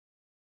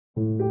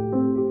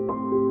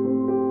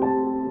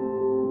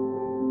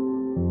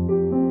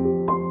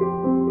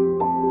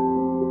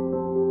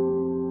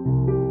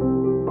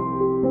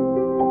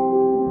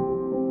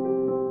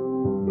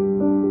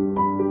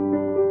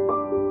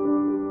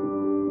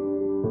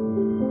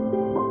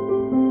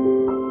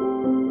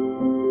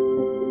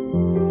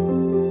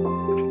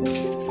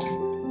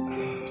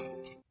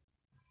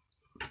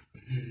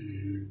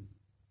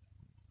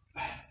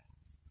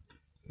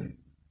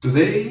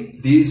Today,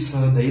 this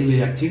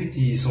daily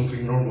activity is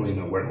something normal in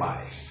our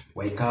life.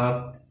 Wake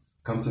up,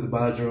 come to the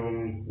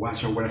bathroom,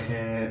 wash our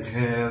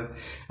head,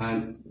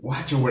 and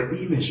watch our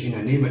image in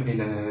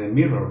a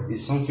mirror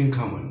is something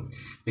common.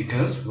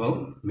 Because,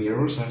 well,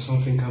 mirrors are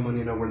something common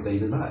in our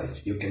daily life.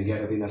 You can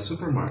get it in a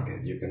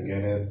supermarket, you can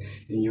get it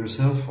in your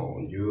cell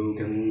phone, you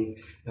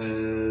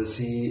can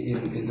see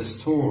in the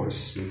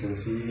stores, you can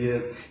see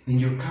it in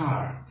your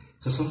car.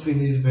 So something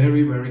is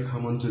very, very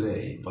common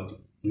today, but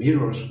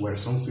mirrors were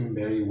something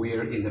very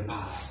weird in the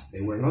past.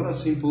 They were not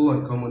as simple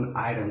and common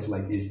items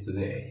like this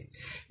today.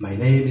 My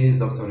name is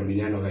Dr.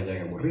 Emiliano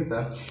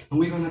Gallaga, and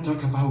we're going to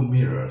talk about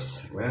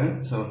mirrors.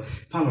 Well, so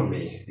follow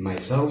me,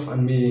 myself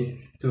and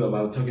me, too,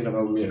 about talking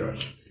about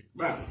mirrors.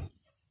 Well,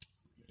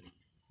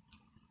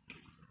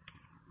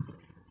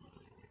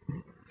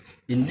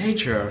 in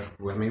nature,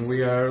 I mean,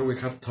 we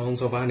have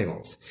tons of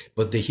animals,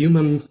 but the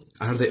human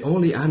are the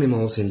only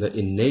animals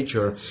in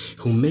nature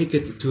who make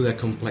it to the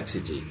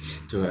complexity,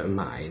 to a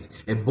mind,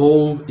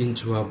 evolve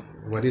into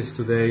what is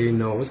today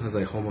known as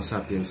a Homo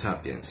sapiens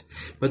sapiens.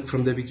 But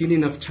from the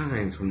beginning of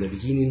time, from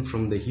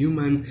the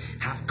human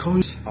have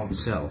conscious of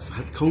himself,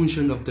 had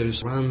conscious of their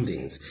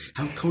surroundings,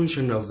 have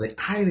conscious of the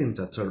items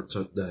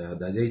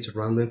that they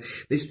surround them.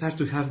 They start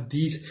to have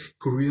this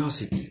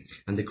curiosity,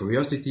 and the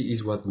curiosity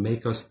is what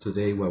makes us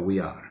today what we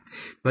are.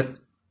 But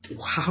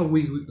how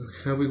we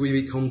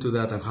become to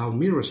that, and how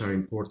mirrors are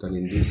important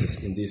in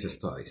these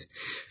studies.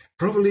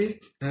 Probably,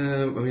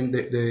 I mean,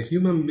 the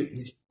human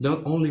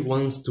not only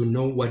wants to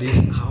know what is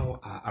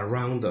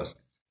around us,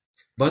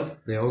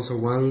 but they also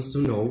want to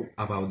know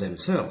about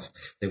themselves.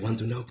 They want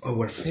to know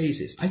our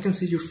faces. I can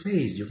see your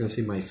face, you can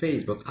see my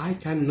face, but I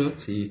cannot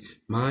see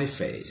my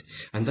face.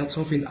 And that's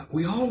something that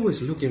we're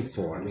always looking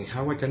for. I mean,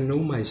 how I can know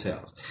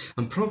myself.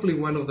 And probably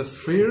one of the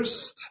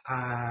first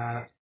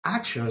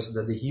actions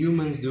that the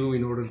humans do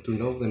in order to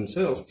know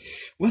themselves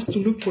was to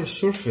look for a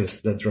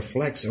surface that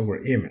reflects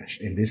our image.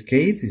 In this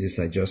case, this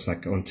is just a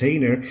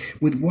container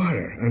with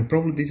water, and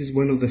probably this is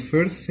one of the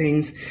first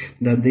things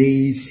that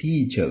they see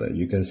each other.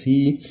 You can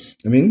see,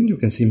 I mean, you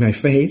can see my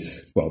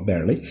face, well,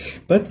 barely,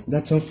 but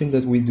that's something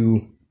that we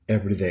do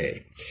every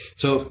day.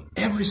 So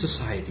every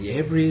society,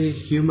 every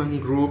human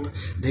group,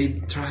 they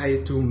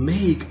try to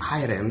make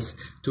items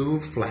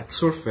to flat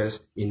surface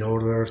in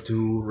order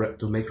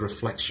to make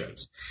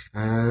reflections.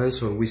 And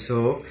so we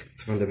saw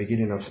from the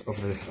beginning of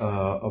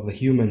the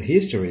human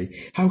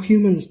history how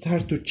humans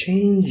start to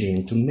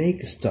changing, to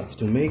make stuff,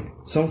 to make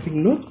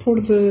something not for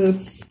the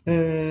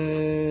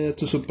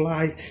to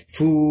supply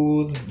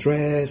food,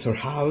 dress, or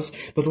house,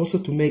 but also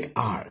to make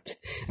art.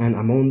 And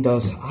among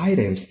those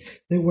items,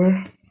 there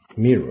were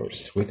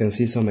mirrors. We can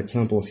see some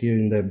examples here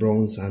in the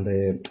Bronze and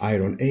the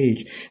Iron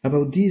Age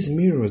about these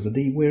mirrors that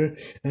they were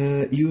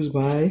used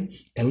by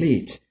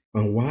elite.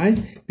 And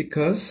why?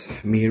 Because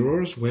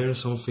mirrors were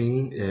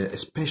something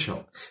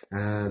special.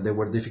 They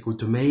were difficult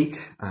to make,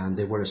 and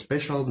they were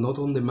special not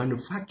on the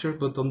manufacture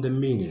but on the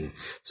meaning.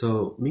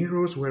 So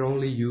mirrors were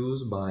only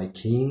used by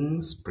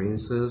kings,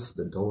 princes,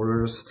 the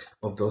daughters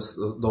of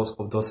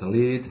those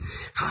elite,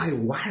 high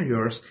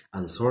warriors,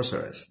 and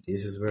sorcerers.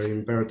 This is very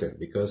important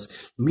because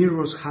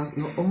mirrors has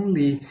not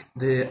only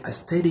the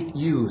aesthetic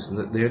use.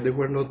 They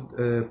were not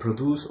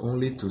produced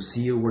only to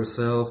see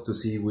ourselves, to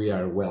see we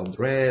are well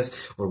dressed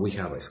or we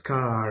have a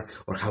scar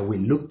or how we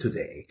look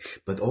today,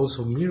 but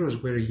also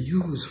mirrors were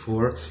used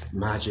for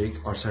magic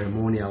or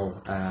ceremonial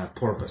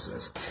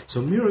purposes.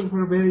 So mirrors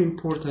were very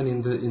important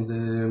in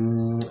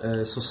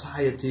the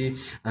society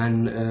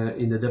and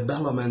in the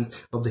development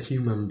of the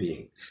human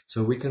being.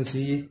 So we can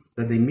see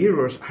that the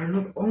mirrors are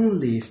not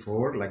only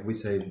for, like we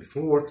said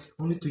before,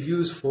 only to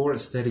use for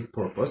aesthetic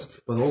purpose,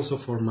 but also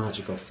for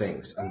magical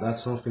things. And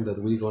that's something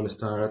that we're going to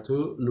start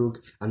to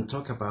look and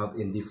talk about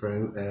in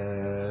different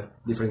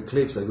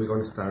clips that we're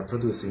going to start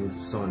producing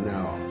so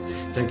now.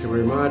 Thank you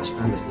very much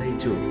and stay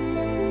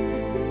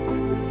tuned.